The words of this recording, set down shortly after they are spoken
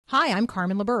Hi, I'm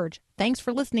Carmen LaBerge. Thanks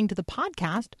for listening to the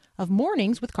podcast of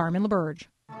Mornings with Carmen LaBerge.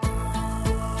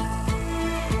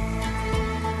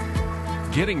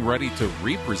 Getting ready to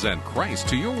represent Christ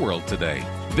to your world today.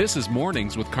 This is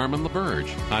Mornings with Carmen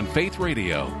LaBerge on Faith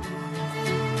Radio. If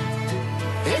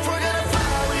we're gonna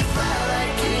fly, we fly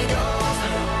like eagles.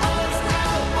 Arms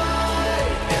out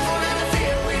wide. If we're gonna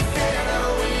fear, we fear no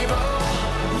evil.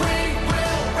 We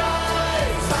will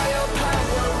rise. By your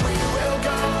power, we will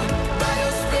go. By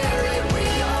your spirit, we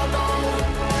are bold.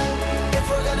 If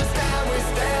we're gonna stand, we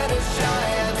stand as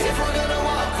giants. If we're gonna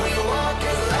walk, we walk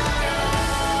as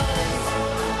lions.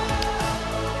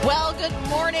 Well, good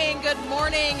morning. Good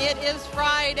morning. It is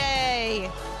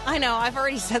Friday. I know, I've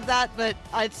already said that, but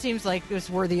it seems like it was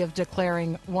worthy of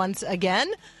declaring once again.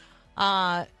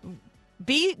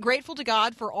 Be grateful to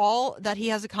God for all that He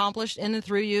has accomplished in and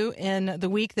through you in the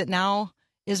week that now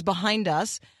is behind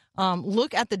us.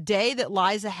 Look at the day that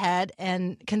lies ahead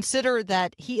and consider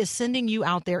that He is sending you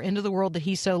out there into the world that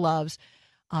He so loves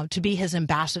to be His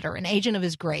ambassador, an agent of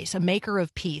His grace, a maker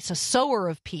of peace, a sower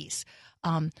of peace,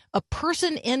 a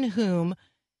person in whom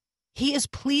He is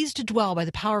pleased to dwell by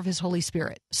the power of His Holy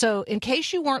Spirit. So in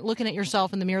case you weren't looking at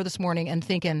yourself in the mirror this morning and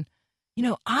thinking, you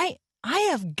know, I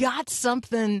have got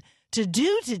something to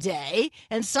do today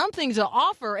and something to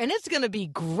offer, and it's going to be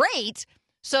great.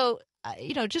 So,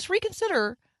 just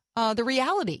reconsider the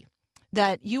reality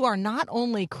that you are not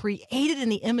only created in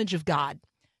the image of God,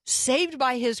 saved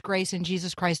by His grace in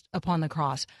Jesus Christ upon the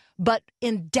cross, but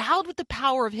endowed with the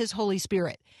power of His Holy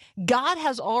Spirit. God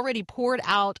has already poured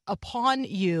out upon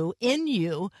you, in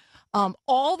you,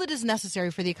 all that is necessary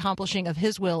for the accomplishing of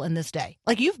His will in this day.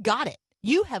 Like, you've got it.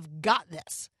 You have got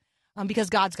this because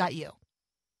God's got you.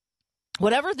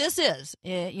 Whatever this is,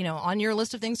 on your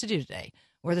list of things to do today,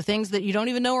 or the things that you don't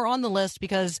even know are on the list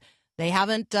because they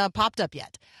haven't popped up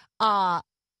yet,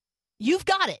 you've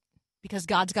got it because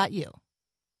God's got you.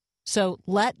 So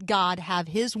let God have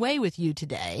His way with you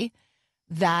today,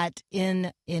 that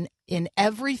in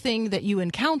everything that you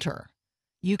encounter,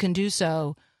 you can do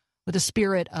so with a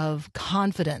spirit of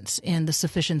confidence in the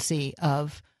sufficiency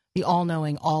of the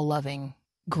all-knowing, all-loving,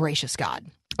 gracious God.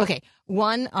 Okay,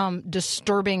 one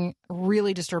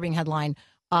really disturbing headline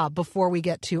before we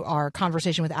get to our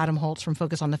conversation with Adam Holtz from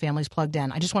Focus on the Family's Plugged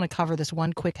In. I just want to cover this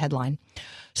one quick headline.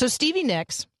 So Stevie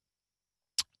Nicks,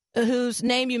 whose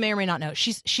name you may or may not know.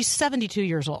 She's 72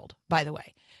 years old, by the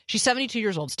way. She's 72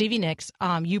 years old. Stevie Nicks,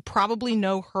 you probably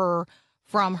know her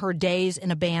from her days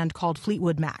in a band called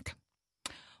Fleetwood Mac.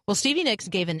 Well, Stevie Nicks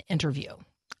gave an interview,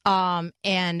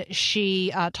 and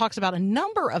she talks about a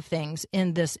number of things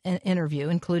in this interview,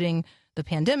 including the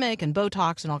pandemic and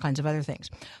Botox and all kinds of other things.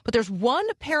 But there's one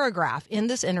paragraph in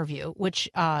this interview, which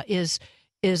is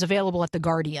available at The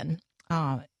Guardian.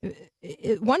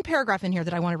 One paragraph in here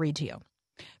that I want to read to you.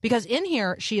 Because in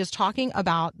here, she is talking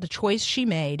about the choice she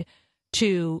made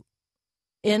to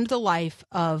end the life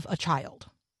of a child.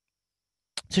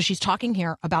 So she's talking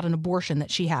here about an abortion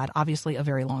that she had, obviously, a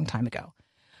very long time ago.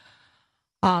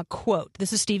 Quote,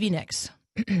 this is Stevie Nicks.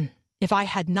 If I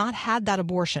had not had that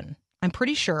abortion, I'm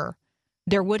pretty sure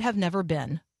there would have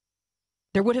been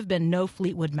no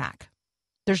Fleetwood Mac.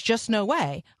 There's just no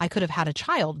way I could have had a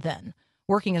child then,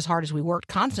 working as hard as we worked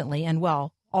constantly, and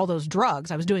all those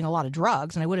drugs. I was doing a lot of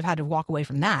drugs, and I would have had to walk away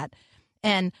from that.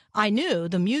 And I knew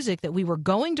the music that we were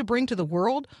going to bring to the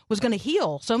world was going to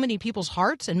heal so many people's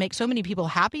hearts and make so many people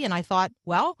happy. And I thought,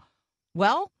 well,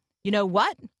 you know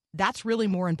what? That's really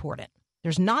more important.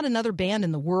 There's not another band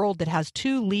in the world that has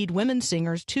 2 lead women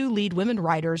singers, 2 lead women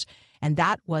writers, and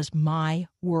that was my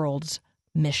world's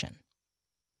mission.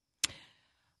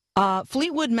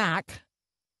 Fleetwood Mac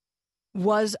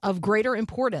was of greater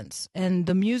importance, and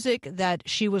the music that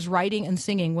she was writing and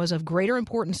singing was of greater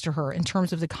importance to her in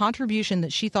terms of the contribution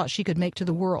that she thought she could make to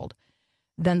the world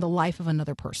than the life of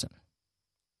another person.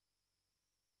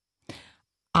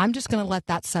 I'm just going to let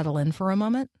that settle in for a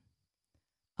moment,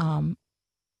 and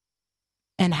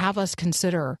have us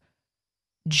consider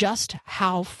just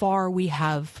how far we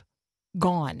have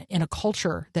gone in a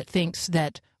culture that thinks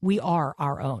that we are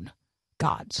our own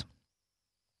gods.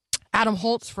 Adam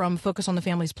Holtz from Focus on the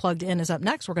Family's Plugged In is up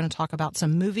next. We're going to talk about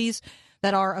some movies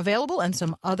that are available and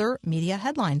some other media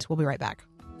headlines. We'll be right back.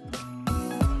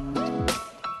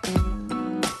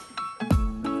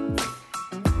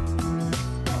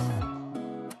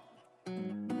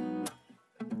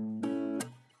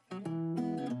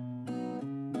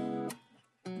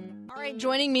 All right,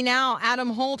 joining me now, Adam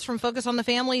Holtz from Focus on the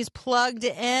Family's Plugged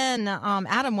In.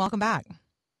 Adam, welcome back.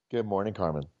 Good morning,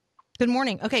 Carmen. Good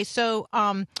morning. Okay, so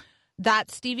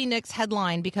that Stevie Nicks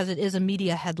headline, because it is a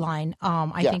media headline,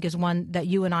 I think is one that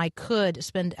you and I could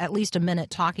spend at least a minute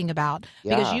talking about,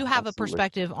 because you have a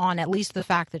perspective on at least the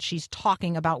fact that she's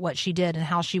talking about what she did and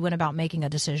how she went about making a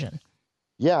decision.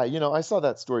 Yeah, I saw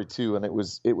that story too, and it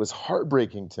was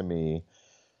heartbreaking to me.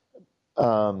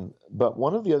 But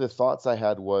one of the other thoughts I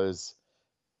had was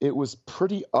it was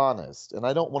pretty honest, and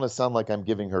I don't want to sound like I'm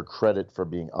giving her credit for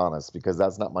being honest, because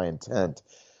that's not my intent.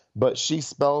 But she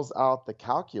spells out the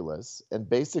calculus and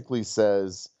basically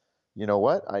says, you know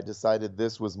what, I decided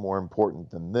this was more important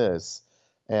than this.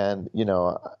 And,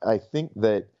 I think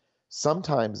that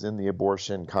sometimes in the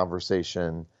abortion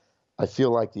conversation, I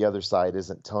feel like the other side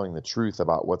isn't telling the truth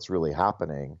about what's really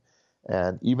happening.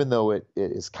 And even though it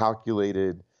is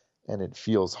calculated and it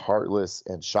feels heartless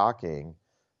and shocking,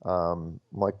 I'm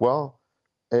like, well,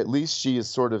 at least she is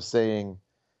sort of saying,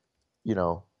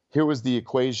 here was the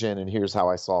equation and here's how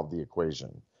I solved the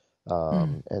equation.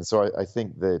 And so I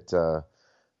think that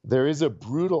there is a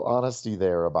brutal honesty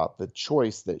there about the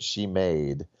choice that she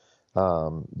made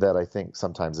that I think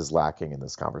sometimes is lacking in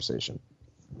this conversation.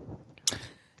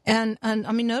 And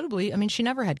I mean, notably, she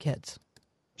never had kids.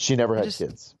 She never had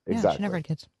kids. Exactly. Yeah, she never had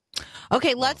kids.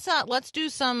 Okay, let's do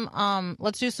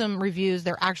some reviews.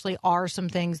 There actually are some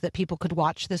things that people could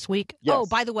watch this week. Yes. Oh,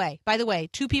 by the way,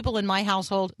 two people in my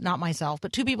household, not myself,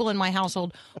 but two people in my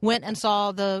household went and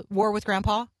saw The War with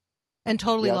Grandpa and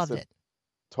totally loved it.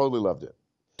 Totally loved it.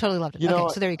 Totally loved it.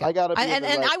 Okay, so there you go.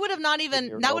 I would have not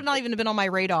even have been on my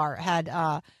radar had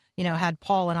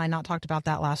Paul and I not talked about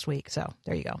that last week. So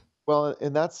there you go. Well,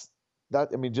 and that's that.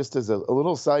 I mean, just as a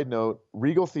little side note,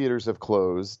 Regal theaters have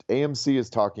closed. AMC is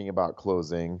talking about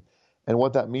closing. And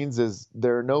what that means is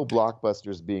there are no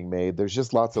blockbusters being made. There's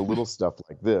just lots of little stuff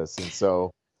like this. And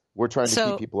so we're trying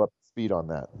to keep people up to speed on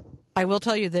that. I will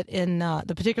tell you that in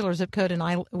the particular zip code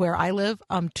where I live,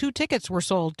 2 tickets were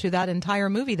sold to that entire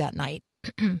movie that night.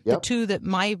 The 2 that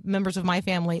my members of my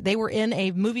family, they were in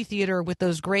a movie theater with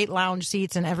those great lounge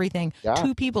seats and everything. Yeah.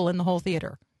 2 people in the whole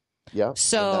theater. Yeah.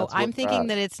 So I'm thinking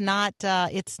that it's not,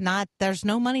 there's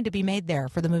no money to be made there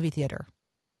for the movie theater.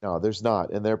 No, there's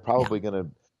not. And they're probably going to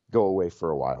go away for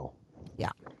a while.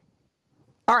 Yeah.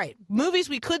 All right. Movies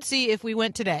we could see if we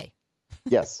went today.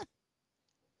 Yes.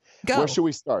 Go. Where should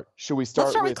we start? Should we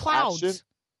start with Clouds? Action?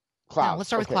 Clouds. No, let's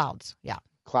start with Clouds. Yeah.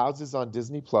 Clouds is on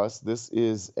Disney Plus. This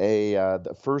is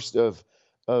the first of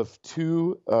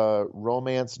 2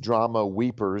 romance drama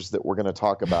weepers that we're going to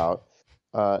talk about.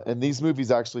 And these movies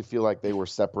actually feel like they were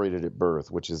separated at birth,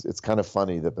 it's kind of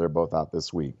funny that they're both out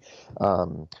this week.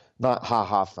 Not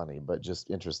ha-ha funny, but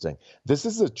just interesting. This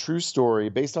is a true story,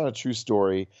 based on a true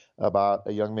story about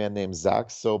a young man named Zach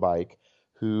Sobike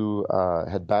who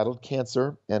had battled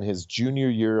cancer, and his junior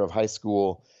year of high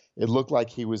school, it looked like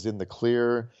he was in the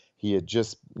clear. He had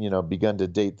just, begun to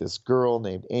date this girl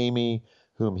named Amy,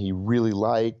 whom he really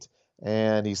liked,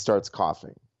 and he starts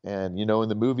coughing. And, in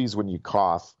the movies, when you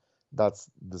cough, that's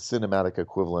the cinematic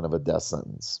equivalent of a death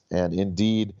sentence. And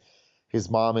indeed,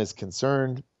 his mom is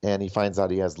concerned, and he finds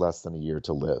out he has less than a year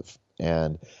to live.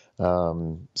 And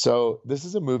so this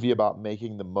is a movie about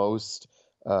making the most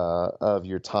of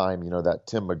your time. That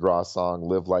Tim McGraw song,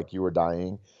 Live Like You Were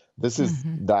Dying. This is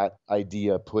that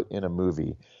idea put in a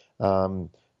movie.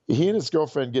 He and his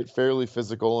girlfriend get fairly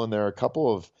physical, and there are a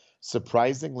couple of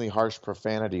surprisingly harsh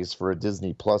profanities for a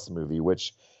Disney Plus movie,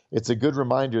 which it's a good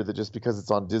reminder that just because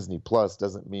it's on Disney Plus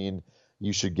doesn't mean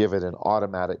you should give it an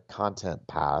automatic content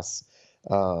pass.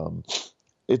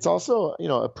 It's also,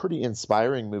 a pretty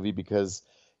inspiring movie because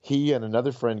he and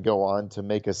another friend go on to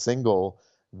make a single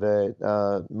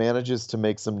that manages to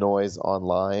make some noise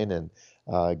online and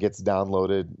gets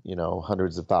downloaded,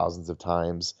 hundreds of thousands of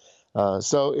times.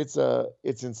 So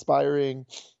it's inspiring,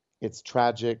 it's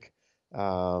tragic,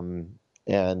 and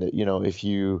if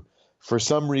you for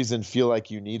some reason feel like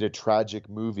you need a tragic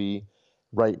movie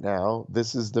right now,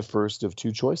 this is the first of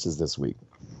 2 choices this week.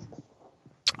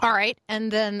 All right.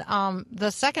 And then the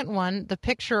second one, the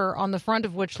picture on the front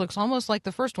of which looks almost like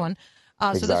the first one.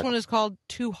 So this one is called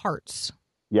Two Hearts.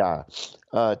 Yeah.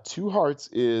 2 Hearts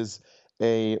is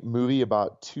a movie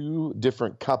about 2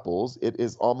 different couples. It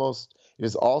is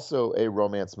also a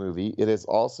romance movie. It is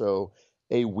also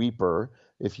a weeper.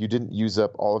 If you didn't use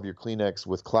up all of your Kleenex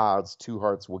with Clouds, 2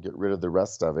 Hearts will get rid of the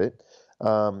rest of it.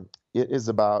 It is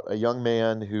about a young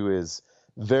man who is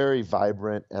very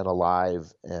vibrant and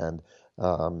alive and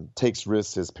takes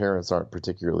risks his parents aren't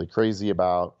particularly crazy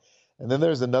about. And then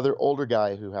there's another older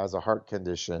guy who has a heart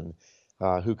condition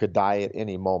who could die at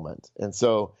any moment. And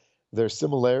so their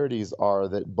similarities are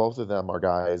that both of them are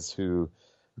guys who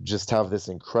just have this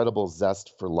incredible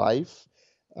zest for life.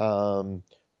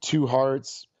 2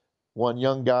 Hearts one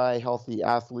young guy, healthy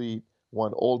athlete,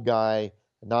 one old guy,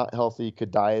 not healthy,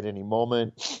 could die at any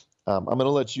moment. I'm going to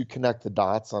let you connect the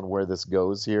dots on where this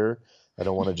goes here. I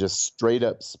don't want to just straight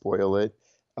up spoil it,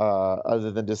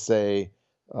 other than to say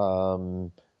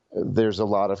there's a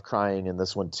lot of crying in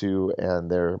this one too, and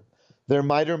there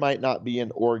might or might not be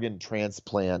an organ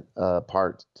transplant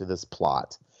part to this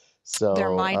plot. So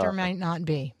There might or might not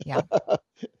be. Yeah.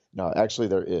 no, actually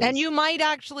there is. And you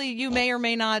may or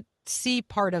may not see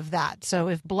part of that. So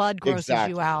if blood grosses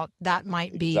you out, that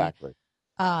might be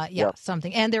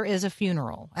something. And there is a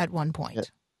funeral at one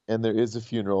point. And there is a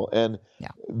funeral. And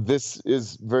this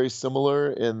is very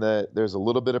similar in that there's a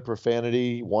little bit of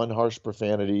profanity, one harsh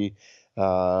profanity,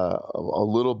 a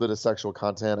little bit of sexual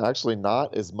content, actually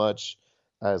not as much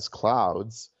as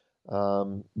Clouds.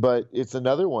 But it's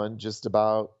another one just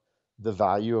about the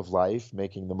value of life,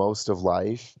 making the most of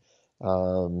life.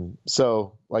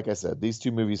 So, like I said, these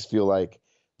two movies feel like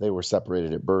they were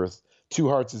separated at birth. Two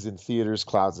Hearts is in theaters.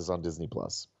 Clouds is on Disney+.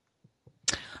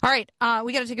 All right.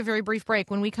 We got to take a very brief break.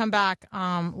 When we come back,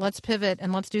 let's pivot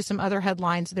and let's do some other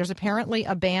headlines. There's apparently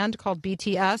a band called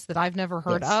BTS that I've never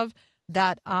heard of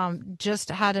that just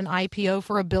had an IPO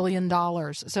for $1 billion.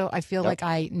 So I feel like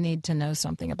I need to know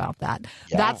something about that.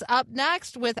 Yeah. That's up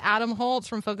next with Adam Holtz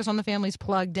from Focus on the Family's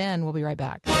Plugged In. We'll be right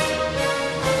back.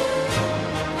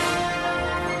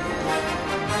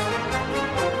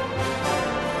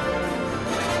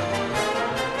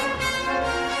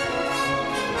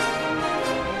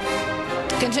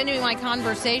 Continuing my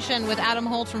conversation with Adam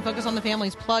Holtz from Focus on the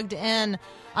Family's Plugged In.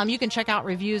 You can check out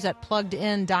reviews at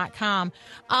pluggedin.com.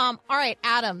 All right,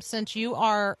 Adam, since you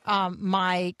are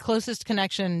my closest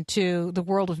connection to the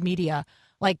world of media,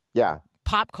 like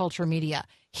pop culture media,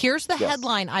 here's the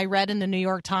headline I read in the New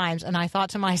York Times, and I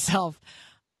thought to myself,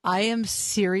 I am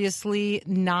seriously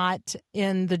not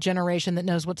in the generation that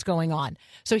knows what's going on.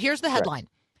 So here's the headline.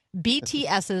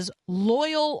 BTS's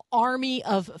loyal army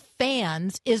of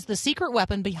fans is the secret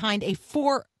weapon behind a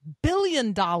 $4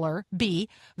 billion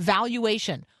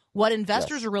valuation. What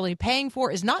investors are really paying for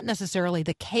is not necessarily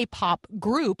the K-pop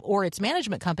group or its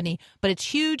management company, but its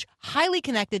huge, highly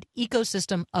connected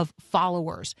ecosystem of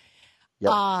followers.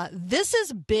 This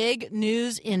is big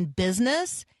news in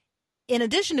business, in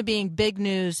addition to being big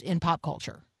news in pop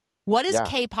culture. What is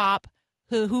K-pop?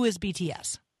 Who is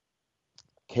BTS?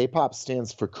 K-pop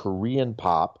stands for Korean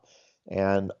pop.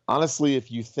 And honestly,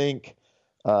 if you think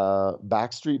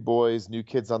Backstreet Boys, New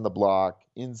Kids on the Block,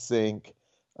 NSYNC,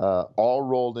 all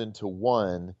rolled into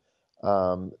one,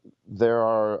 there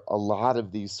are a lot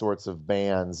of these sorts of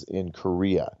bands in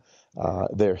Korea.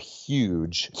 They're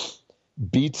huge.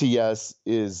 BTS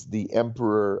is the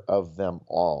emperor of them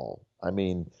all. I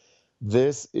mean,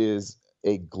 this is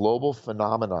a global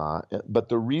phenomenon, but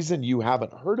the reason you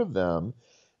haven't heard of them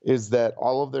is that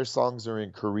all of their songs are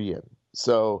in Korean.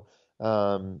 So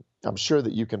I'm sure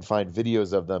that you can find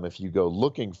videos of them if you go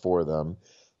looking for them,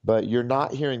 but you're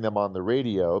not hearing them on the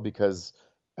radio because,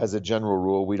 as a general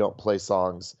rule, we don't play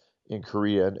songs in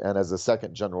Korean. And as a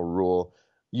second general rule,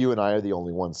 you and I are the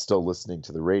only ones still listening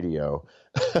to the radio.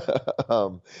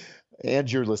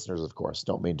 And your listeners, of course.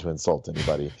 Don't mean to insult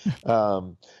anybody.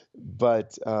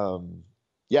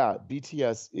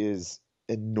 BTS is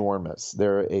enormous.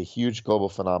 They're a huge global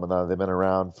phenomenon. They've been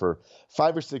around for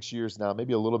 5 or 6 years now,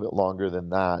 maybe a little bit longer than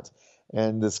that.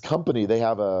 And this company, they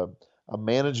have a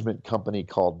management company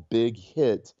called Big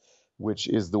Hit, which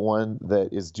is the one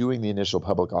that is doing the initial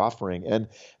public offering. And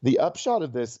the upshot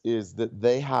of this is that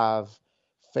they have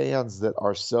fans that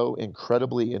are so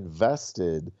incredibly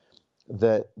invested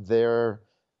that they're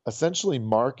essentially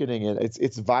marketing it.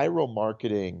 It's viral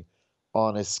marketing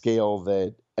on a scale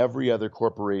that every other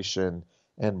corporation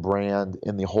and brand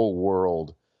in the whole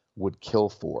world would kill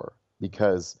for,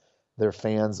 because their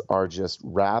fans are just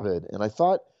rabid. And I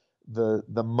thought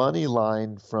the money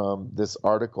line from this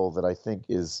article that I think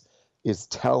is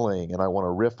telling, and I want to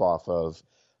riff off of,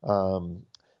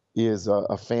 is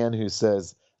a fan who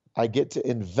says, I get to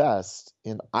invest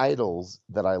in idols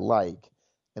that I like,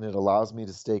 and it allows me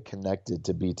to stay connected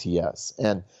to BTS.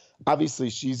 And obviously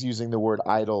she's using the word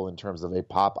idol in terms of a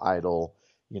pop idol,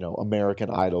 American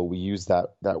Idol. We use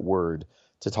that word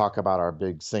to talk about our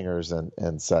big singers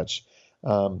and such.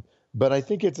 But I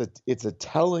think it's a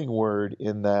telling word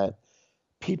in that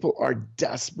people are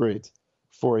desperate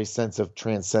for a sense of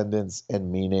transcendence and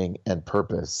meaning and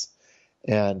purpose.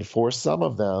 And for some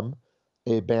of them,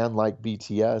 a band like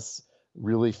BTS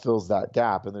really fills that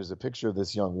gap. And there's a picture of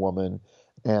this young woman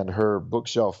and her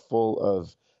bookshelf full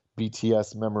of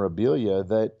BTS memorabilia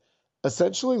that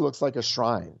essentially looks like a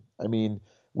shrine. I mean,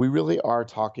 we really are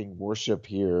talking worship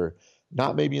here,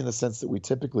 not maybe in the sense that we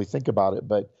typically think about it,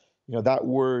 but That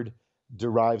word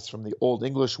derives from the Old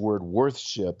English word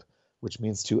worthship, which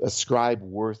means to ascribe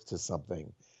worth to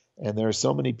something. And there are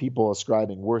so many people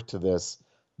ascribing worth to this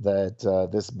that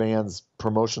this band's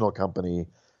promotional company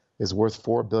is worth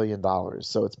 $4 billion.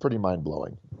 So it's pretty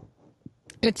mind-blowing.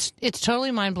 It's totally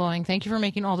mind-blowing. Thank you for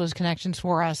making all those connections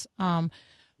for us.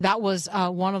 That was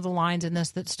one of the lines in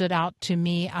this that stood out to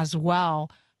me as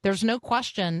well. There's no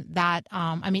question that,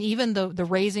 even the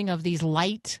raising of these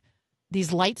light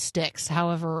sticks,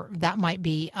 however that might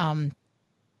be,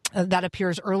 that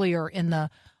appears earlier in the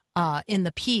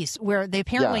piece, where they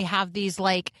apparently have these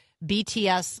like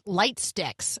BTS light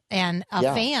sticks, and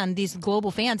these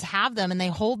global fans have them and they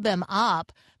hold them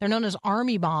up. They're known as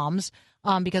army bombs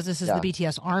because this is the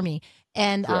BTS army.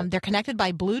 And they're connected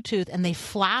by Bluetooth and they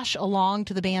flash along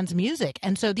to the band's music.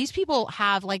 And so these people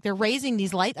have they're raising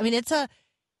these lights. I mean,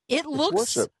 it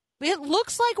looks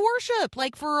like worship.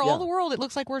 Like for all the world, it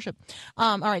looks like worship.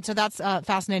 All right. So that's a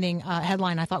fascinating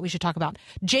headline I thought we should talk about.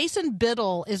 Jason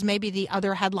Biddle is maybe the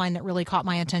other headline that really caught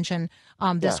my attention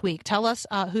this week. Tell us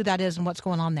who that is and what's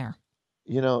going on there.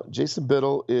 Jason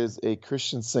Biddle is a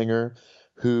Christian singer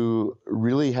who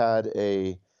really had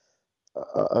a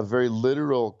very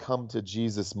literal come to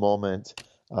Jesus moment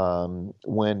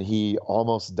when he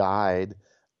almost died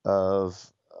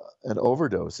of an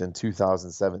overdose in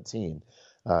 2017.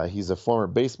 He's a former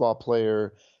baseball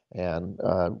player and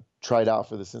tried out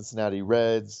for the Cincinnati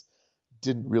Reds,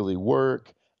 didn't really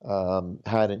work,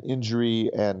 had an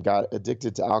injury and got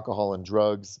addicted to alcohol and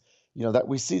drugs. That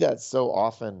we see that so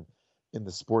often in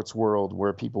the sports world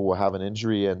where people will have an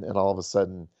injury and all of a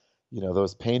sudden,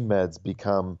 those pain meds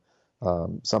become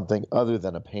something other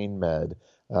than a pain med.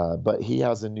 But he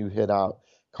has a new hit out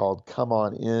called Come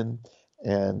On In.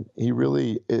 And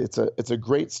it's a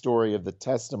great story of the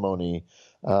testimony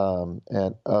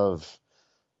and of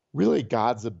really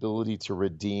God's ability to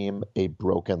redeem a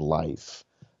broken life.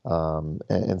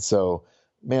 And so,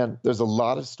 man, there's a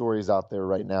lot of stories out there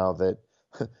right now that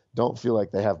don't feel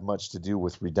like they have much to do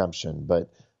with redemption, but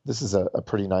this is a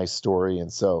pretty nice story.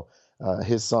 And so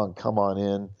his song Come On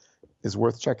In is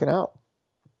worth checking out.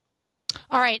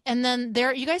 All right. And then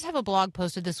you guys have a blog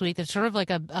posted this week that's sort of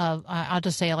like I'll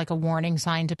just say like a warning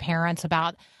sign to parents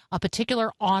about a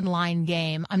particular online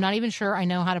game. I'm not even sure I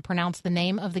know how to pronounce the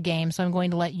name of the game, so I'm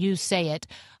going to let you say it.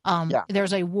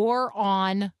 There's a war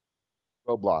on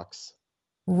Roblox.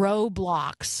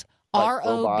 Roblox. Like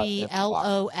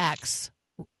Roblox.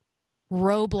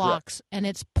 Roblox. And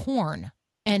it's porn.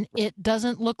 And it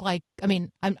doesn't look like, I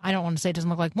don't want to say it doesn't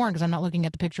look like porn because I'm not looking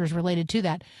at the pictures related to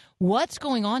that. What's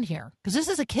going on here? Because this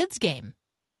is a kid's game.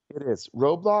 It is.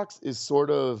 Roblox is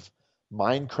sort of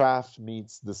Minecraft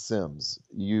meets The Sims.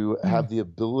 You have the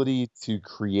ability to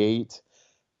create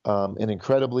an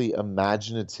incredibly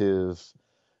imaginative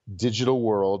digital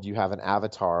world. You have an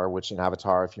avatar, which an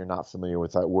avatar, if you're not familiar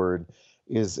with that word,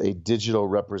 is a digital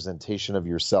representation of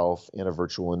yourself in a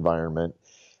virtual environment.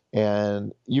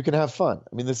 And you can have fun.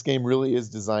 This game really is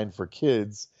designed for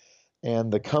kids. And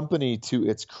the company, to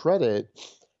its credit,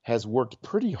 has worked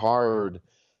pretty hard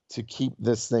to keep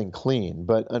this thing clean.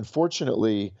 But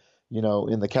unfortunately,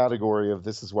 in the category of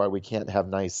this is why we can't have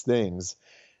nice things,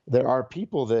 there are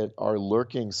people that are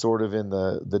lurking sort of in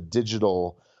the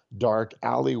digital dark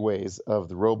alleyways of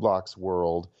the Roblox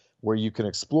world where you can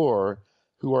explore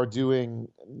who are doing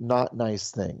not nice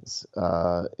things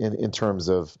in terms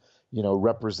of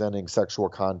representing sexual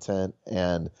content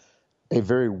and a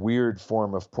very weird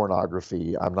form of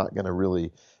pornography. I'm not going to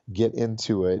really get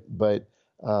into it, but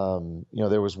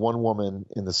there was one woman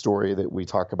in the story that we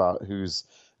talk about whose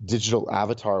digital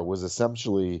avatar was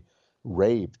essentially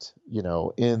raped,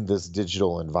 in this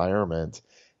digital environment.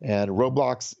 And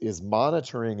Roblox is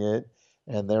monitoring it,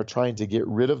 and they're trying to get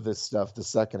rid of this stuff the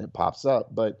second it pops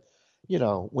up. But,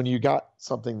 when you got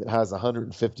something that has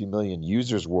 150 million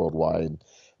users worldwide,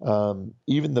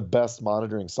 even the best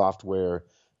monitoring software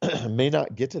may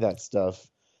not get to that stuff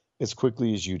as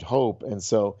quickly as you'd hope. And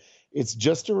so it's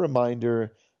just a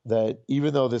reminder that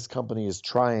even though this company is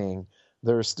trying,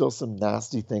 there are still some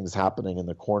nasty things happening in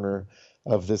the corner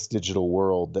of this digital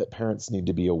world that parents need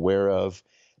to be aware of.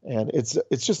 And it's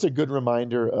just a good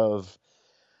reminder of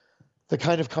the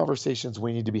kind of conversations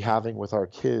we need to be having with our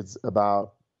kids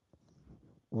about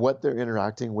what they're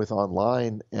interacting with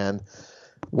online and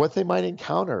what they might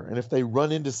encounter. And if they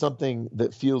run into something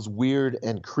that feels weird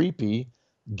and creepy,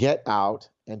 get out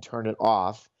and turn it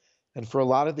off. And for a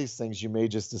lot of these things, you may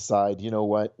just decide, you know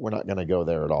what, we're not going to go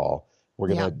there at all. We're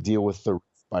going to deal with the risk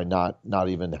by not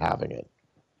even having it.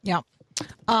 Yeah.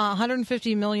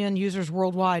 150 million users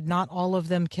worldwide, not all of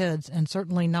them kids, and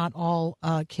certainly not all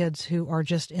kids who are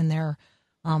just in there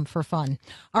for fun.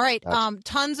 All right.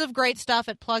 Tons of great stuff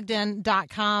at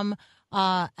pluggedin.com.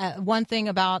 One thing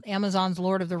about Amazon's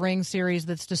Lord of the Rings series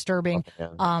that's disturbing,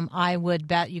 I would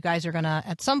bet you guys are going to,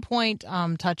 at some point,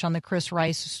 touch on the Chris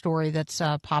Rice story that's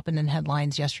popping in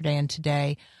headlines yesterday and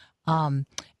today.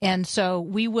 And so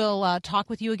we will talk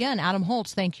with you again. Adam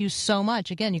Holtz, thank you so much.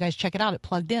 Again, you guys check it out at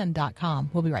pluggedin.com.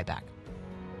 We'll be right back.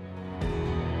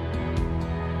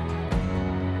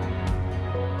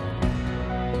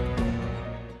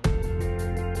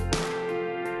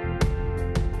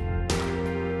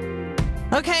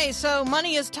 Okay, so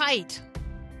money is tight.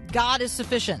 God is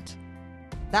sufficient.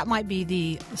 That might be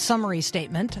the summary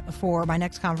statement for my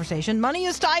next conversation. Money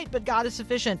is tight, but God is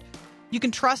sufficient. You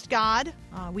can trust God.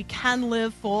 We can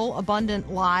live full, abundant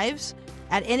lives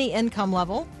at any income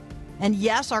level. And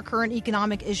yes, our current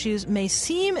economic issues may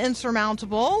seem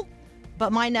insurmountable,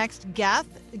 but my next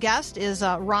guest is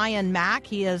Ryan Mack.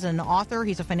 He is an author.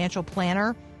 He's a financial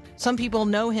planner. Some people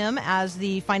know him as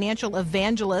the financial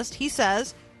evangelist. He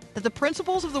says that the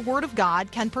principles of the Word of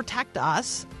God can protect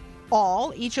us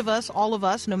all, each of us, all of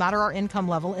us, no matter our income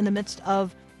level, in the midst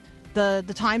of the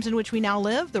times in which we now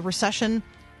live, the recession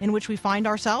in which we find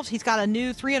ourselves. He's got a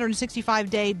new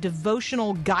 365-day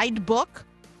devotional guidebook.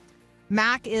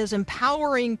 Mac is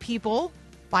empowering people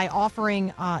by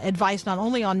offering advice not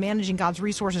only on managing God's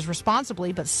resources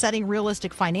responsibly, but setting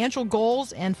realistic financial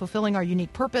goals and fulfilling our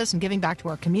unique purpose and giving back to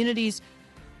our communities.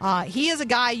 He is a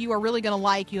guy you are really going to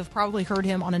like. You have probably heard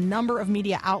him on a number of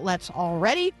media outlets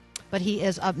already, but he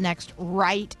is up next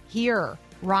right here.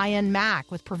 Ryan Mack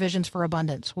with Provisions for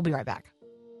Abundance. We'll be right back.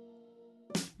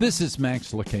 This is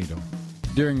Max Lucado.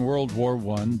 During World War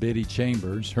I, Biddy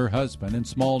Chambers, her husband, and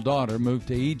small daughter moved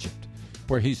to Egypt,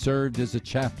 where he served as a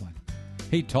chaplain.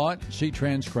 He taught, she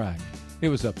transcribed. It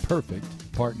was a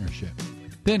perfect partnership.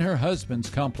 Then her husband's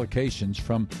complications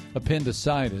from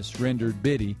appendicitis rendered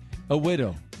Biddy a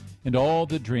widow, and all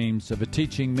the dreams of a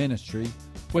teaching ministry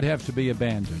would have to be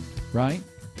abandoned, right?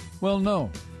 Well,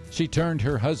 no. She turned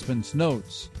her husband's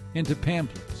notes into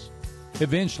pamphlets.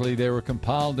 Eventually, they were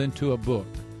compiled into a book,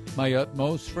 My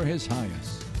Utmost for His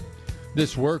Highest.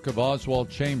 This work of Oswald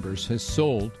Chambers has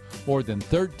sold more than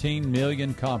 13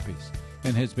 million copies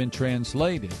and has been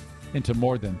translated into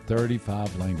more than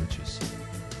 35 languages.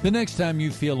 The next time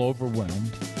you feel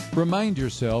overwhelmed, remind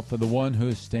yourself of the one who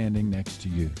is standing next to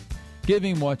you. Give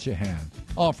him what you have,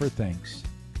 offer thanks,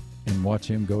 and watch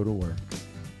him go to work.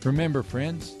 Remember,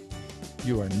 friends,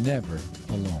 you are never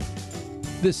alone.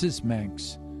 This is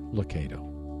Max Lucado.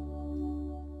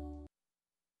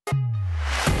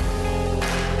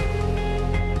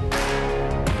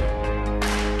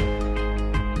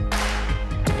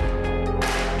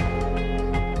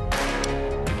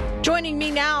 Joining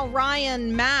me now,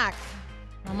 Ryan Mack.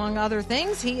 Among other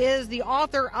things, he is the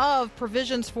author of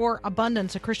Provisions for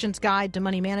Abundance, A Christian's Guide to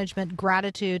Money Management,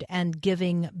 Gratitude, and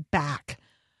Giving Back.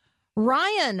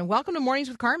 Ryan, welcome to Mornings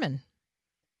with Carmen.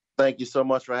 Thank you so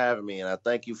much for having me, and I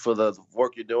thank you for the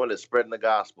work you're doing at spreading the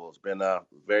gospel. It's been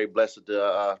very blessed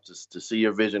to see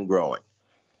your vision growing.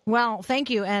 Well,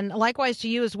 thank you, and likewise to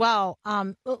you as well.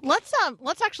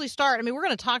 Let's actually start. I mean, we're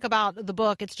going to talk about the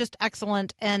book. It's just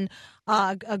excellent and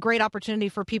a great opportunity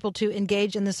for people to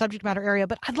engage in the subject matter area.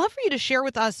 But I'd love for you to share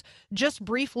with us just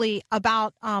briefly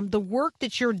about the work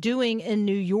that you're doing in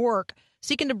New York,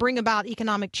 seeking to bring about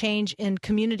economic change in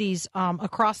communities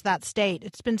across that state.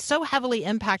 It's been so heavily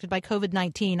impacted by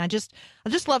COVID-19. I'd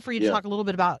just love for you to talk a little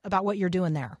bit about what you're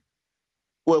doing there.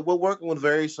 Well, we're working with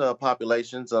various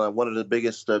populations. One of the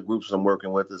biggest groups I'm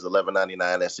working with is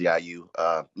 1199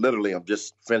 SEIU. Literally, I'm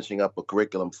just finishing up a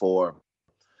curriculum for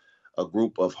a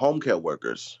group of home care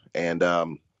workers and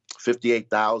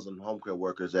 58,000 home care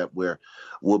workers that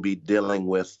we'll be dealing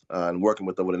with and working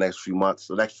with over the next few months,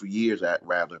 the next few years, that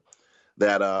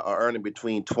are earning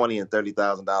between $20,000 and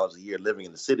 $30,000 a year living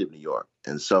in the city of New York.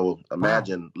 And so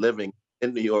imagine living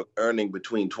in New York, earning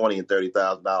between $20,000 and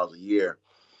 $30,000 a year.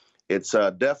 It's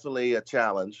definitely a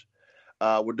challenge.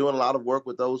 We're doing a lot of work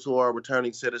with those who are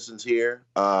returning citizens here.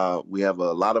 We have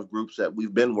a lot of groups that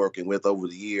we've been working with over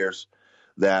the years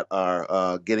that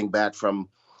are getting back from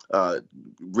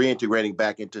reintegrating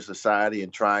back into society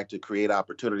and trying to create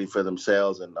opportunity for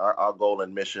themselves. And our goal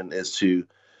and mission is to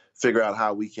figure out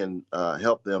how we can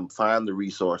help them find the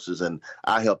resources, and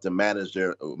I help them manage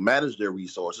their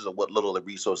resources, or what little the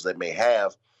resources they may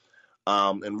have.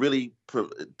 And really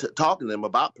talking to them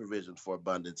about provisions for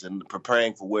abundance and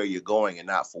preparing for where you're going and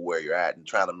not for where you're at, and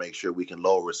trying to make sure we can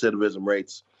lower recidivism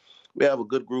rates. We have a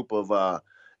good group of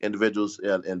individuals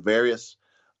in various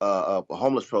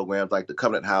homeless programs like the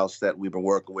Covenant House that we've been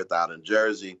working with out in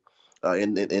Jersey,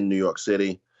 in New York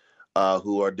City.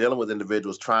 who are dealing with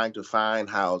individuals trying to find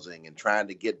housing and trying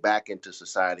to get back into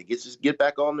society, get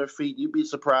back on their feet. You'd be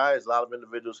surprised. A lot of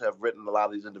individuals have written a lot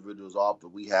of these individuals off,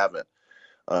 but we haven't.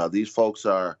 These folks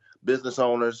are business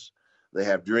owners. They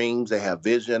have dreams. They have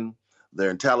vision.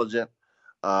 They're intelligent.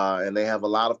 And they have a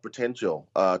lot of potential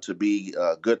to be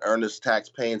good, earnest,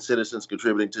 tax-paying citizens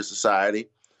contributing to society.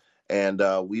 And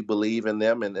we believe in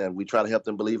them, and we try to help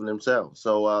them believe in themselves.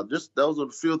 So just those are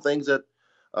the few things that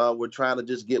we're trying to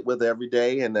just get with every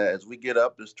day. And as we get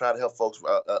up, just try to help folks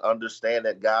understand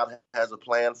that God has a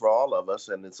plan for all of us,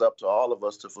 and it's up to all of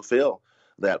us to fulfill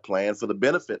that plan for the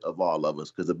benefit of all of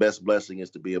us, because the best blessing is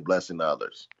to be a blessing to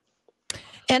others.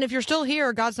 And if you're still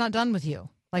here, God's not done with you.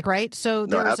 Like, right? So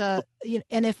there's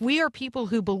and if we are people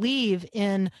who believe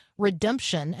in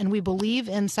redemption and we believe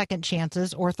in second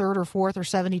chances or third or fourth or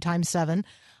 70 times 7,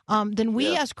 then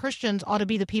we as Christians ought to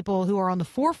be the people who are on the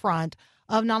forefront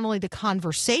of not only the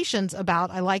conversations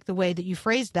about, I like the way that you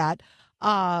phrased that,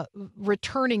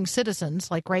 returning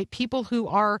citizens, like, right, people who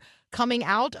are coming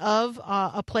out of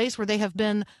a place where they have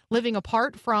been living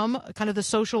apart from kind of the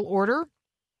social order,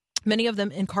 many of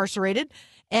them incarcerated,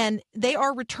 and they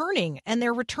are returning, and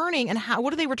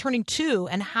what are they returning to,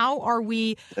 and how are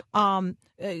we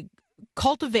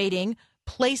cultivating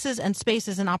places and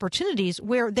spaces and opportunities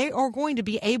where they are going to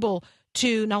be able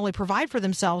to not only provide for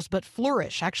themselves but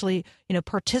flourish, actually,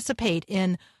 participate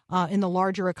in the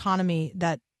larger economy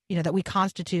that we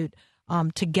constitute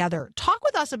together. Talk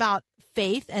with us about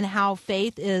faith and how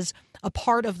faith is a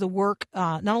part of the work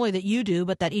not only that you do,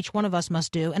 but that each one of us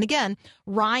must do. And again,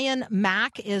 Ryan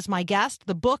Mack is my guest.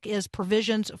 The book is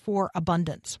Provisions for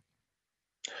Abundance.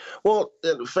 Well,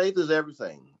 faith is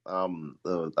everything.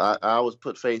 I always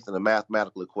put faith in a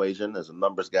mathematical equation as a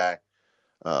numbers guy.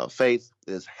 Faith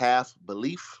is half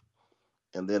belief,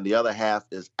 and then the other half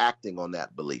is acting on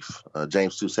that belief.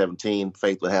 James 2:17,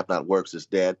 faith that hath not works is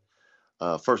dead.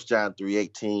 1 John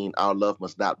 3:18, our love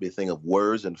must not be a thing of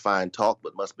words and fine talk,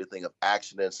 but must be a thing of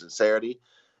action and sincerity.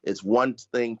 It's one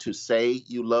thing to say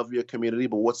you love your community,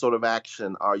 but what sort of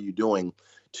action are you doing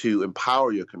to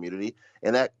empower your community?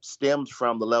 And that stems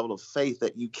from the level of faith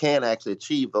that you can actually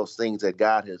achieve those things that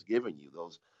God has given you,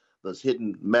 those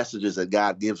hidden messages that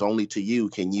God gives only to you.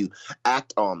 Can you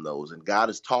act on those? And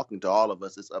God is talking to all of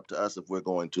us. It's up to us if we're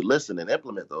going to listen and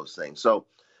implement those things. So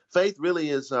faith really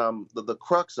is the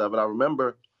crux of it. I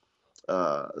remember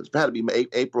it had to be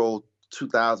April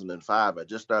 2005. I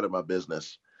just started my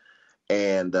business,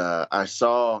 and I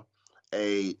saw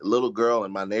a little girl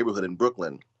in my neighborhood in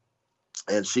Brooklyn,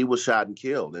 and she was shot and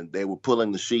killed, and they were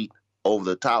pulling the sheet over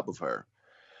the top of her.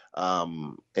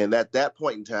 And at that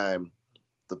point in time,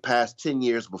 the past 10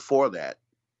 years before that,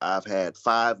 I had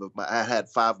five of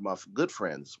my good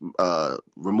friends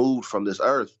removed from this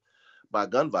earth by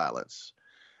gun violence.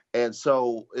 And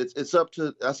so it's up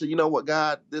to, I said, you know what,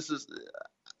 God,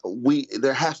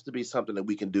 there has to be something that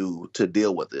we can do to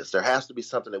deal with this. There has to be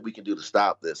something that we can do to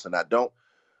stop this. And I don't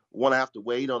want to have to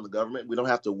wait on the government. We don't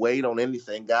have to wait on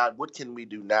anything. God, what can we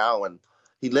do now? And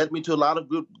he led me to a lot of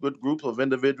good group of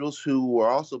individuals who were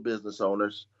also business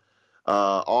owners.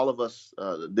 All of us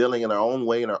dealing in our own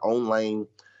way, in our own lane.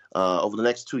 Over the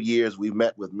next 2 years, we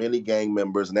met with many gang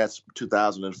members, and that's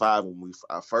 2005 when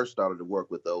I first started to work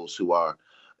with those who are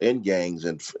in gangs,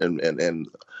 and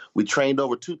we trained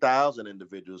over 2,000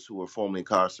 individuals who were formerly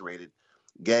incarcerated,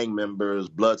 gang members,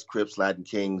 Bloods, Crips, Latin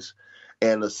Kings,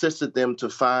 and assisted them to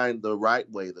find the right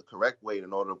way, the correct way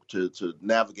in order to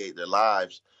navigate their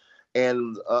lives.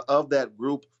 And of that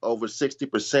group, over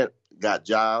 60% got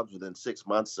jobs within 6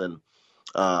 months and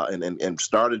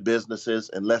started businesses,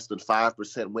 and less than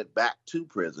 5% went back to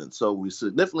prison. So we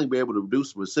significantly were able to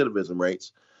reduce recidivism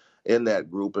rates in that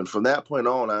group. And from that point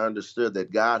on, I understood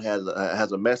that God has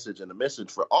a message and a message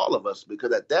for all of us,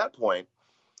 because at that point,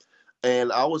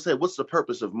 and I always say, what's the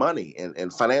purpose of money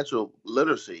and financial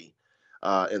literacy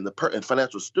and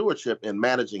financial stewardship in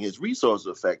managing his resources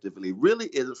effectively really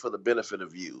isn't for the benefit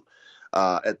of you.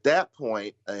 At that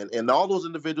point, and all those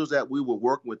individuals that we were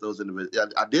working with, those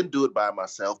individuals, I didn't do it by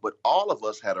myself, but all of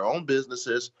us had our own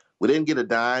businesses. We didn't get a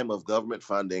dime of government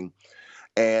funding.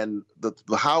 And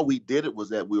how we did it was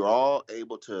that we were all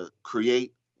able to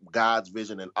create God's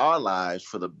vision in our lives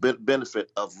for the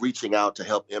benefit of reaching out to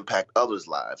help impact others'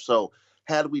 lives. So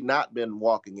had we not been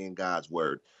walking in God's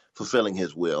word, fulfilling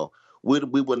his will, we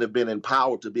wouldn't have been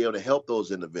empowered to be able to help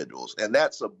those individuals. And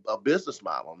that's a business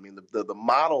model. I mean, the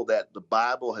model that the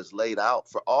Bible has laid out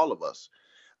for all of us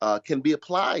can be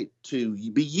applied to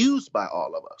be used by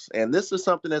all of us. And this is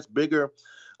something that's bigger.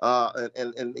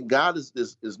 And God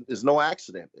is no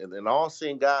accident. And all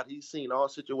seeing God, he's seen all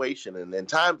situation. And in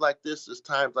times like this, is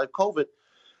times like COVID,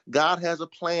 God has a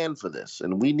plan for this,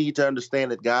 and we need to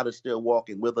understand that God is still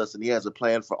walking with us, and he has a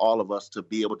plan for all of us to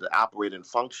be able to operate and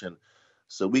function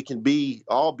so we can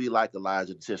all be like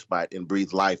Elijah the Tishbite and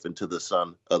breathe life into the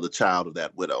son of the child of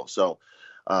that widow. So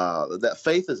that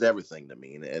faith is everything to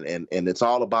me, and it's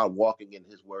all about walking in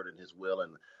his word and his will.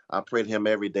 And I pray to him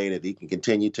every day that he can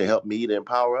continue to help me to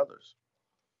empower others.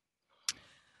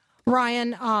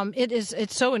 Ryan,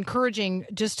 it's so encouraging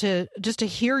just to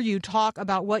hear you talk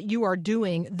about what you are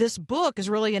doing. This book is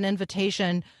really an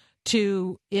invitation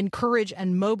to encourage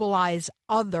and mobilize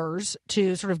others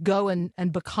to sort of go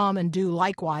and become and do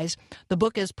likewise. The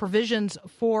book is Provisions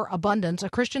for Abundance, A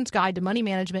Christian's Guide to Money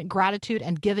Management, Gratitude,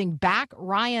 and Giving Back.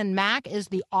 Ryan Mack is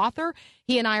the author.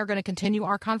 He and I are going to continue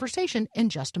our conversation in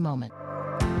just a moment.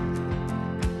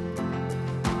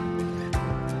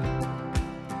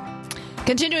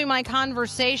 Continuing my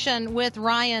conversation with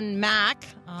Ryan Mack.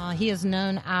 He is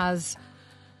known as,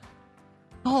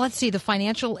 the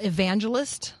financial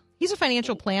evangelist. He's a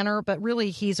financial planner, but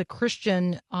really he's a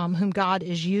Christian whom God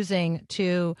is using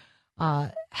to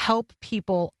help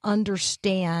people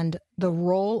understand the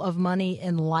role of money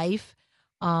in life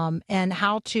and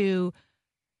how to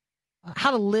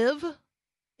live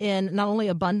in not only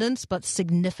abundance but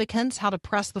significance, how to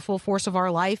press the full force of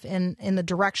our life in the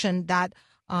direction that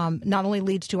not only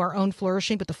leads to our own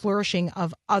flourishing, but the flourishing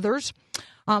of others.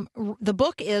 The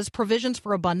book is Provisions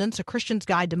for Abundance, A Christian's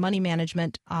Guide to Money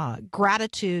Management,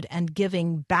 Gratitude, and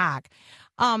Giving Back.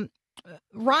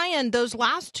 Ryan, those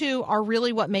last two are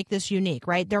really what make this unique,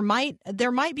 right? There might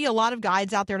be a lot of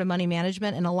guides out there to money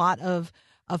management and a lot of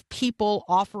people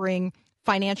offering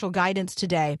financial guidance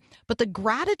today. But the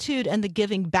gratitude and the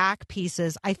giving back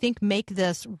pieces, I think, make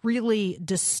this really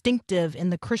distinctive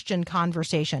in the Christian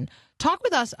conversation. Talk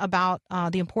with us about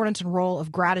the importance and role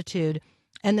of gratitude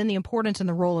and then the importance and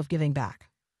the role of giving back.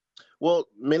 Well,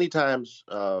 many times,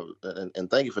 and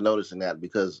thank you for noticing that,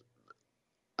 because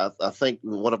I think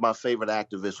one of my favorite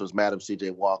activists was Madam C.J.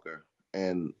 Walker,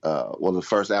 and one of the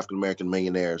first African-American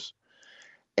millionaires.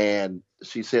 And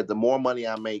she said, the more money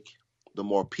I make, the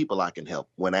more people I can help.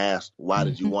 When asked, why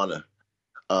did you want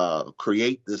to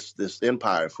create this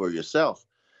empire for yourself?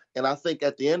 And I think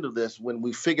at the end of this, when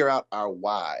we figure out our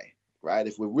why, right,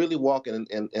 if we're really walking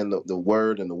in the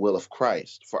word and the will of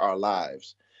Christ for our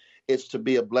lives, it's to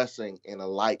be a blessing and a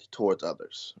light towards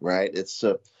others, right? It's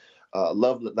to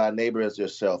love thy neighbor as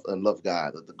yourself and love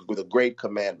God, the great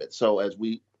commandment. So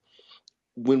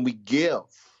when we give,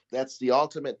 that's the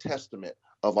ultimate testament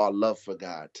of our love for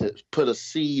God, to put a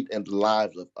seed in the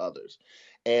lives of others.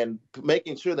 And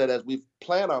making sure that as we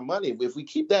plan our money, if we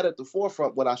keep that at the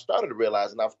forefront, what I started to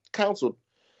realize, and I've counseled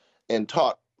and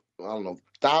taught,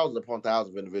 thousands upon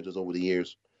thousands of individuals over the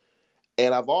years,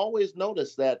 and I've always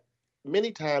noticed that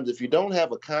many times if you don't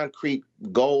have a concrete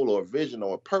goal or vision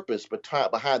or purpose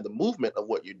behind the movement of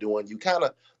what you're doing,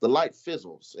 the light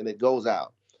fizzles and it goes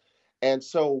out. And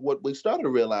so what we started to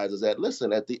realize is that,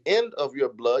 listen, at the end of your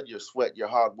blood, your sweat, your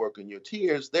hard work, and your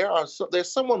tears,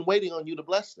 there's someone waiting on you to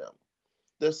bless them.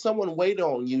 There's someone waiting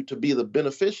on you to be the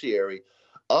beneficiary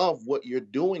of what you're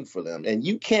doing for them. And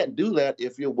you can't do that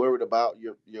if you're worried about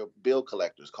your bill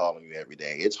collectors calling you every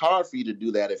day. It's hard for you to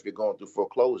do that if you're going through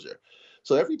foreclosure.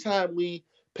 So every time we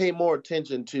pay more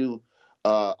attention to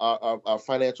our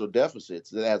financial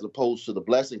deficits as opposed to the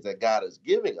blessings that God is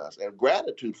giving us and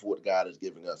gratitude for what God is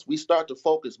giving us, we start to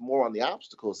focus more on the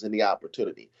obstacles than the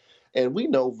opportunity. And we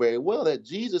know very well that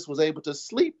Jesus was able to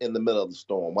sleep in the middle of the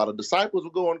storm. While the disciples were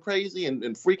going crazy and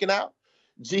freaking out,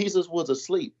 Jesus was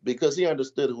asleep because he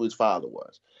understood who his Father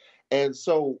was. And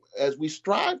so as we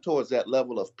strive towards that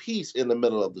level of peace in the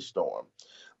middle of the storm,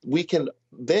 we can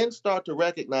then start to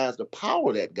recognize the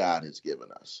power that God has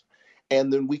given us.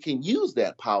 And then we can use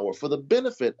that power for the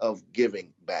benefit of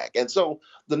giving back. And so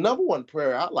the number one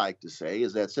prayer I like to say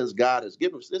is that since God has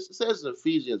given us, it says in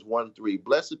Ephesians 1:3,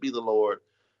 blessed be the Lord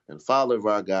and Father of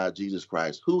our God, Jesus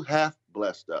Christ, who hath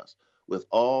blessed us with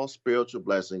all spiritual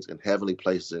blessings in heavenly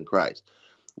places in Christ.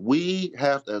 We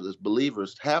have to, as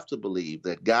believers, have to believe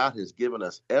that God has given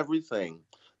us everything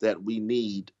that we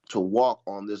need to walk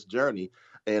on this journey.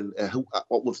 And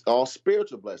with all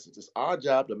spiritual blessings, it's our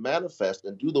job to manifest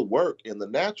and do the work in the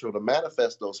natural to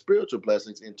manifest those spiritual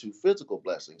blessings into physical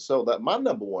blessings. So that my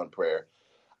number one prayer,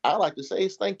 I like to say,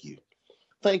 is thank you.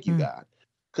 Thank you, God,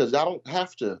 because I don't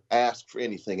have to ask for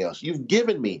anything else. You've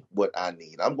given me what I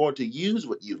need. I'm going to use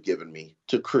what you've given me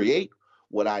to create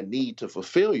what I need to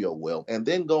fulfill your will, and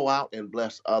then go out and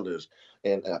bless others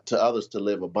and to others to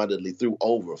live abundantly through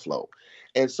overflow.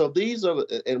 And so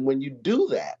and when you do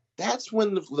that, that's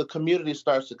when the community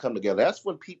starts to come together. That's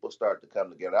when people start to come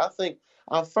together.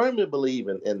 I firmly believe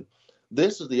in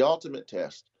this is the ultimate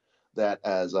test that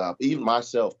as even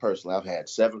myself personally, I've had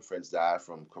 7 friends die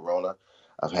from corona.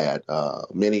 I've had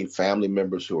many family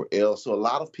members who are ill. So a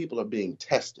lot of people are being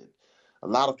tested. A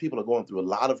lot of people are going through a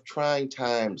lot of trying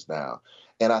times now.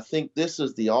 And I think this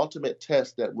is the ultimate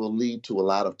test that will lead to a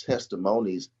lot of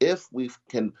testimonies if we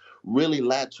can really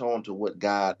latch on to what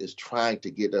God is trying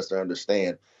to get us to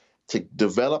understand, to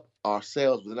develop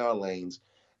ourselves within our lanes.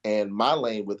 And my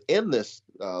lane within this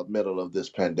middle of this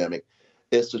pandemic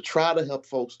is to try to help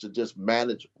folks to just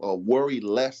manage or worry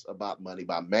less about money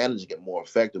by managing it more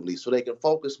effectively so they can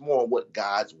focus more on what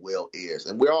God's will is.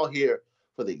 And we're all here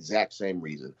for the exact same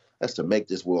reason. That's to make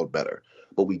this world better.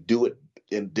 But we do it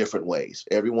in different ways.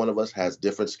 Every one of us has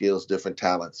different skills, different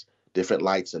talents, different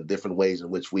lights, and different ways in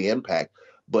which we impact.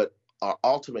 But our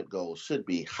ultimate goal should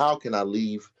be, how can I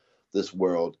leave this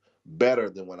world better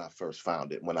than when I first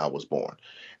found it, when I was born?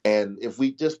 And if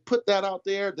we just put that out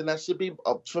there, then that should be,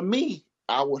 for me,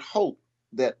 I would hope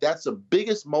that that's the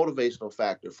biggest motivational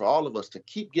factor for all of us to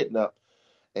keep getting up.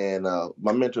 And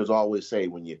my mentors always say,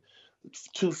 when you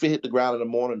 2 feet hit the ground in the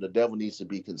morning, the devil needs to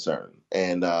be concerned.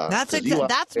 And that's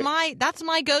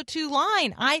my go-to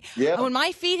line. When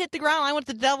my feet hit the ground, I want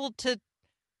the devil to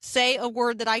say a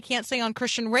word that I can't say on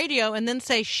Christian radio, and then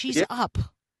say, "She's up,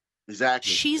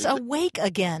 exactly, she's awake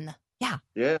again." Yeah.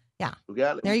 We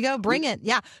got it. There you go. Bring it.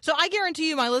 Yeah. So I guarantee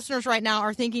you, my listeners right now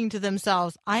are thinking to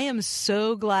themselves, I am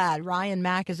so glad Ryan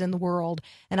Mack is in the world,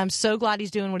 and I'm so glad he's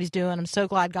doing what he's doing. I'm so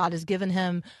glad God has given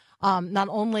him not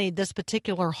only this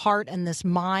particular heart and this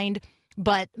mind,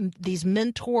 but these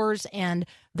mentors and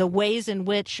the ways in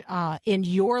which in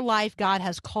your life God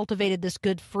has cultivated this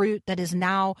good fruit that is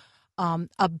now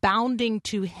abounding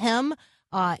to him.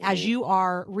 As you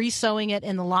are resowing it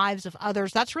in the lives of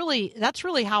others. That's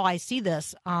really how I see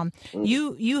this.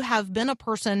 You have been a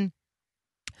person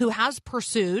who has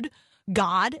pursued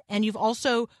God, and you've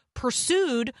also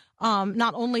pursued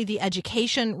not only the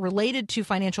education related to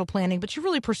financial planning, but you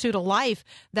really pursued a life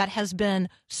that has been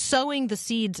sowing the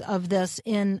seeds of this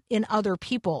in other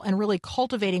people and really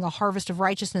cultivating a harvest of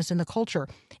righteousness in the culture.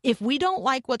 If we don't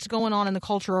like what's going on in the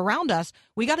culture around us,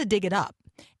 we got to dig it up.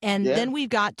 And then we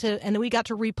got to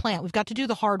replant. We've got to do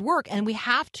the hard work, and we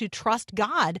have to trust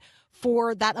God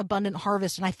for that abundant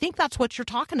harvest. And I think that's what you're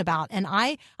talking about. And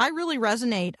I really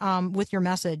resonate with your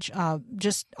message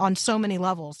just on so many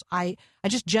levels. I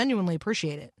just genuinely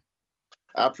appreciate it.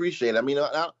 I appreciate it. I mean,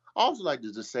 I also like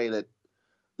to just say that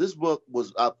this book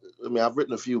was, I've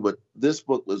written a few, but this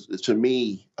book was, to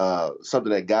me,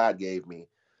 something that God gave me.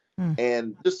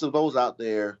 And just to those out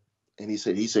there, and he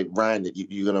said, Ryan, that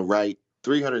you're going to write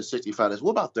 365 days.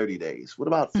 What about 30 days? What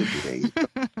about 50 days?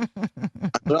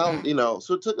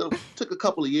 So it took a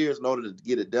couple of years in order to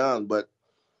get it done. But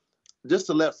just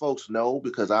to let folks know,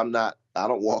 because I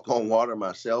don't walk on water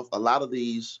myself. A lot of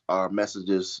these are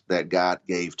messages that God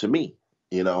gave to me.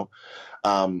 These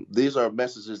are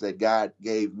messages that God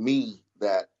gave me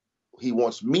that he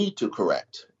wants me to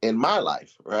correct in my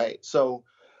life. Right. So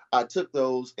I took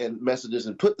those and messages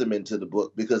and put them into the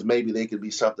book because maybe they could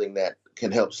be something that can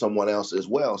help someone else as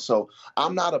well. So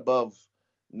I'm not above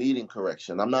needing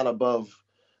correction. I'm not above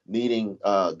needing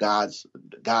God's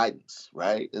guidance,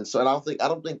 right? And so I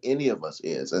don't think any of us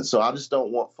is. And so I just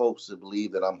don't want folks to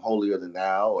believe that I'm holier than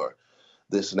thou or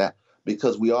this and that,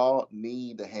 because we all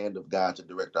need the hand of God to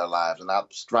direct our lives. And I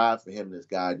strive for him and his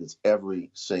guidance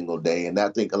every single day. And I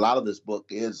think a lot of this book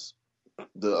is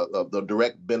the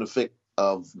direct benefit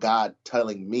of God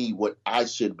telling me what I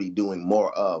should be doing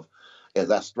more of as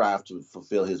I strive to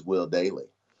fulfill his will daily.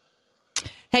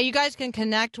 Hey, you guys can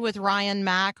connect with Ryan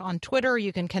Mack on Twitter.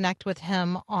 You can connect with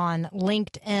him on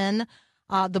LinkedIn.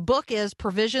 The book is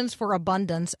Provisions for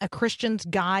Abundance, A Christian's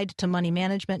Guide to Money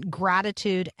Management,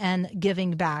 Gratitude, and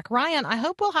Giving Back. Ryan, I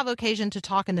hope we'll have occasion to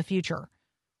talk in the future.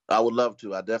 I would love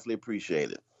to. I definitely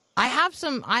appreciate it. I have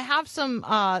some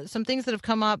things that have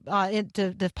come up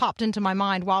that popped into my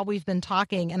mind while we've been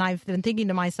talking, and I've been thinking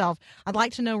to myself, I'd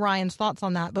like to know Ryan's thoughts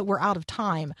on that, but we're out of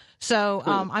time. So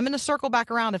I'm going to circle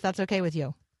back around if that's okay with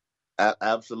you.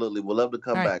 Absolutely. We'll love to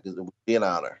come back. It would be an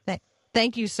honor.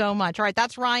 Thank you so much. All right,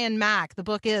 that's Ryan Mack. The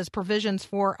book is Provisions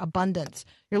for Abundance.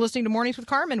 You're listening to Mornings with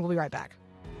Carmen. We'll be right back.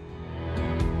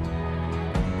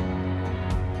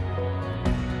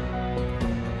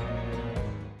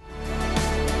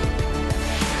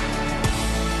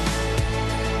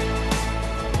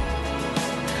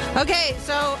 Okay,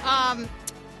 so,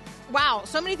 wow,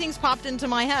 so many things popped into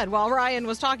my head while Ryan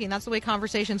was talking. That's the way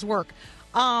conversations work.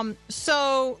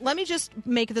 So let me just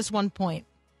make this one point.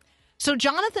 So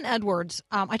Jonathan Edwards,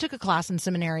 I took a class in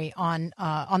seminary on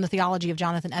the theology of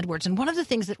Jonathan Edwards, and one of the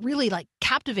things that really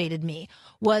captivated me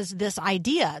was this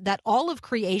idea that all of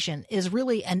creation is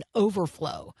really an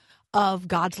overflow of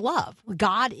God's love.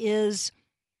 God is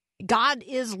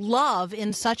love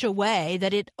in such a way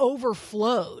that it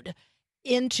overflowed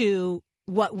into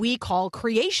what we call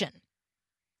creation.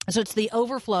 So it's the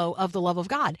overflow of the love of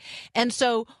God. And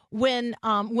so when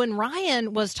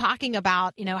Ryan was talking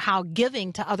about, how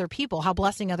giving to other people, how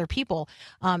blessing other people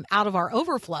out of our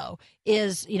overflow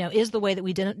is the way that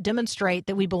we demonstrate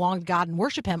that we belong to God and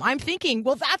worship him, I'm thinking,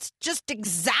 well, that's just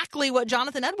exactly what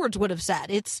Jonathan Edwards would have said.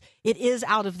 It is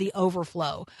out of the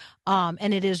overflow,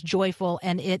 and it is joyful,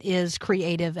 and it is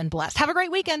creative and blessed. Have a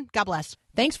great weekend. God bless.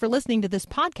 Thanks for listening to this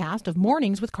podcast of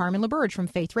Mornings with Carmen LaBerge from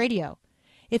Faith Radio.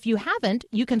 If you haven't,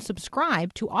 you can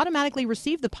subscribe to automatically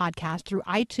receive the podcast through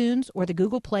iTunes or the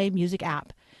Google Play Music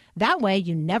app. That way,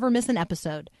 you never miss an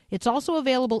episode. It's also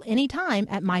available anytime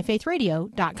at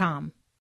myfaithradio.com.